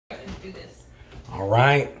do this. All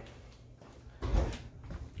right.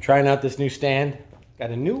 Trying out this new stand. Got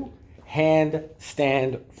a new hand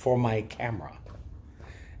stand for my camera.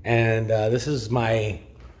 And this is my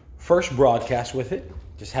first broadcast with it.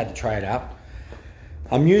 Just had to try it out.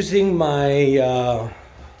 I'm using my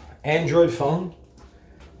Android phone.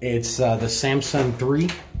 It's the Samsung 3.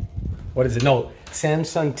 What is it? No,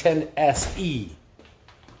 Samsung 10 SE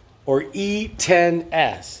or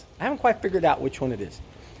E10s. I haven't quite figured out which one it is.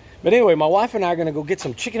 But anyway, my wife and I are going to go get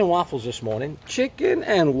some chicken and waffles this morning. Chicken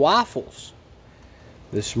and waffles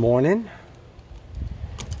this morning.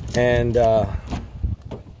 And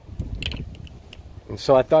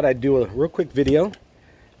so I thought I'd do a real quick video.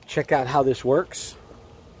 Check out how this works.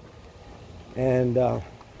 And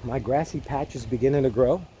my grassy patch is beginning to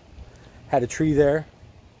grow. Had a tree there,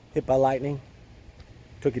 hit by lightning.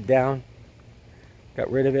 Took it down.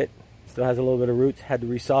 Got rid of it. Still has a little bit of roots. Had to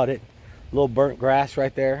resod it. A little burnt grass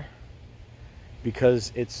right there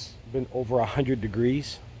because it's been over 100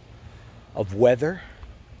 degrees of weather.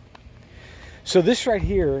 So this right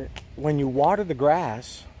here, when you water the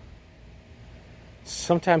grass,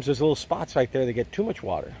 sometimes there's little spots right there that get too much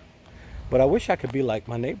water. But I wish I could be like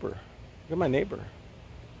my neighbor. Look at my neighbor.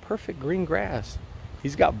 Perfect green grass.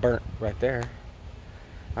 He's got burnt right there.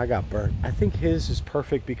 I got burnt. I think his is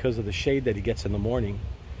perfect because of the shade that he gets in the morning.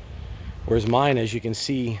 Whereas mine, as you can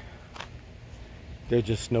see, there's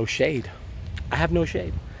just no shade. I have no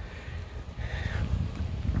shade.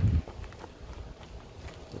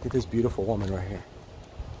 Look at this beautiful woman right here.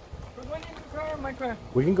 We're going in the car or my car?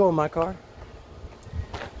 We can go in my car.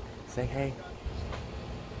 Say hey.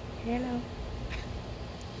 Hello.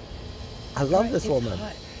 I love this woman.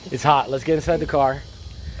 Hot. It's hot. Let's get inside the car.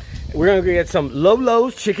 We're going to go get some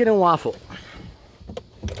Lolo's chicken and waffle.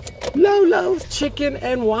 Lolo's chicken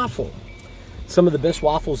and waffle. Some of the best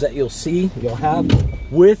waffles that you'll have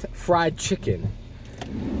with fried chicken.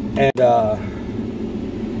 And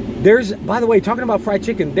there's, by the way, talking about fried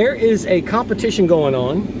chicken, there is a competition going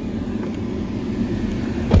on.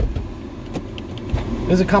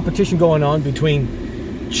 There's a competition going on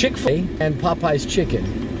between Chick-fil-a and Popeye's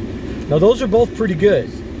chicken. Now those are both pretty good,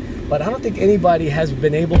 but I don't think anybody has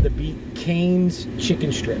been able to beat Cane's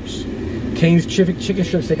chicken strips. Cane's chicken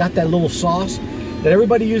strips, they got that little sauce that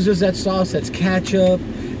everybody uses, that sauce that's ketchup,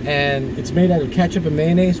 and it's made out of ketchup and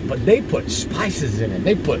mayonnaise, but they put spices in it.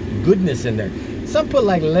 They put goodness in there. Some put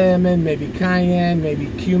like lemon, maybe cayenne, maybe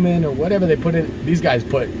cumin, or whatever they put in. These guys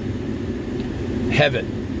put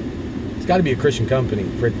heaven. It's got to be a Christian company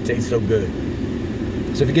for it to taste so good.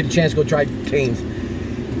 So if you get a chance, go try Cane's.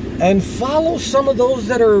 And follow some of those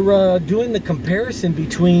that are doing the comparison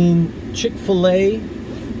between Chick-fil-a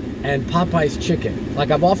and Popeye's chicken.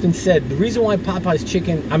 Like I've often said, the reason why Popeye's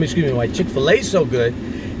chicken, why Chick-fil-a is so good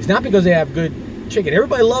is not because they have good chicken.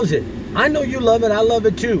 Everybody loves it. I know you love it. I love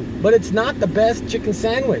it too. But it's not the best chicken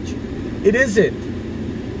sandwich. It isn't.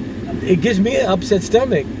 It gives me an upset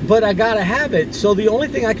stomach, but I gotta have it. So the only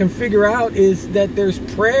thing I can figure out is that there's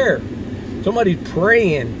prayer. Somebody's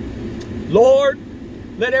praying, Lord,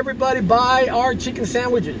 let everybody buy our chicken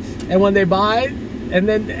sandwiches. And when they buy it, and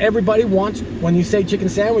then everybody wants, when you say chicken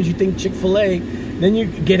sandwich, you think Chick-fil-a, then you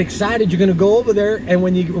get excited, you're gonna go over there, and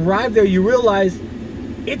when you arrive there, you realize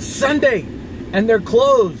it's Sunday, and they're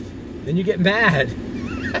closed. Then you get mad.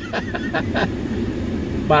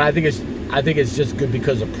 But I think it's just good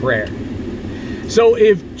because of prayer. So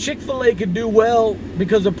if Chick-fil-a could do well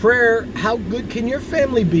because of prayer, how good can your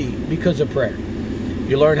family be because of prayer?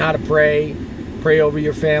 You learn how to pray. Pray over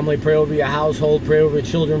your family, pray over your household, pray over your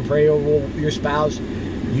children, pray over your spouse.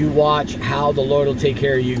 You watch how the Lord will take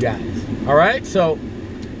care of you guys. All right? So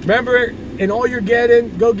remember, in all you're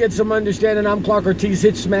getting, go get some understanding. I'm Clark Ortiz.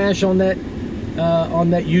 Hit smash on that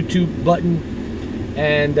YouTube button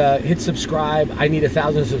and hit subscribe. I need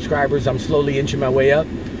 1,000 subscribers. I'm slowly inching my way up,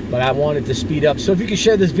 but I want it to speed up. So if you can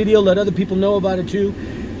share this video, let other people know about it too.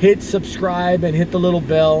 Hit subscribe and hit the little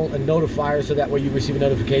bell and notifier so that way you receive a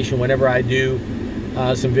notification whenever I do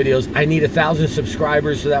some videos. I need 1,000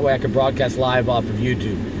 subscribers so that way I can broadcast live off of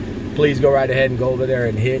YouTube. Please go right ahead and go over there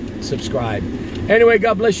and hit subscribe. Anyway,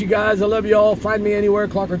 God bless you guys. I love you all. Find me anywhere,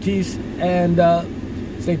 Clark Ortiz, and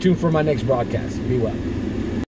stay tuned for my next broadcast. Be well.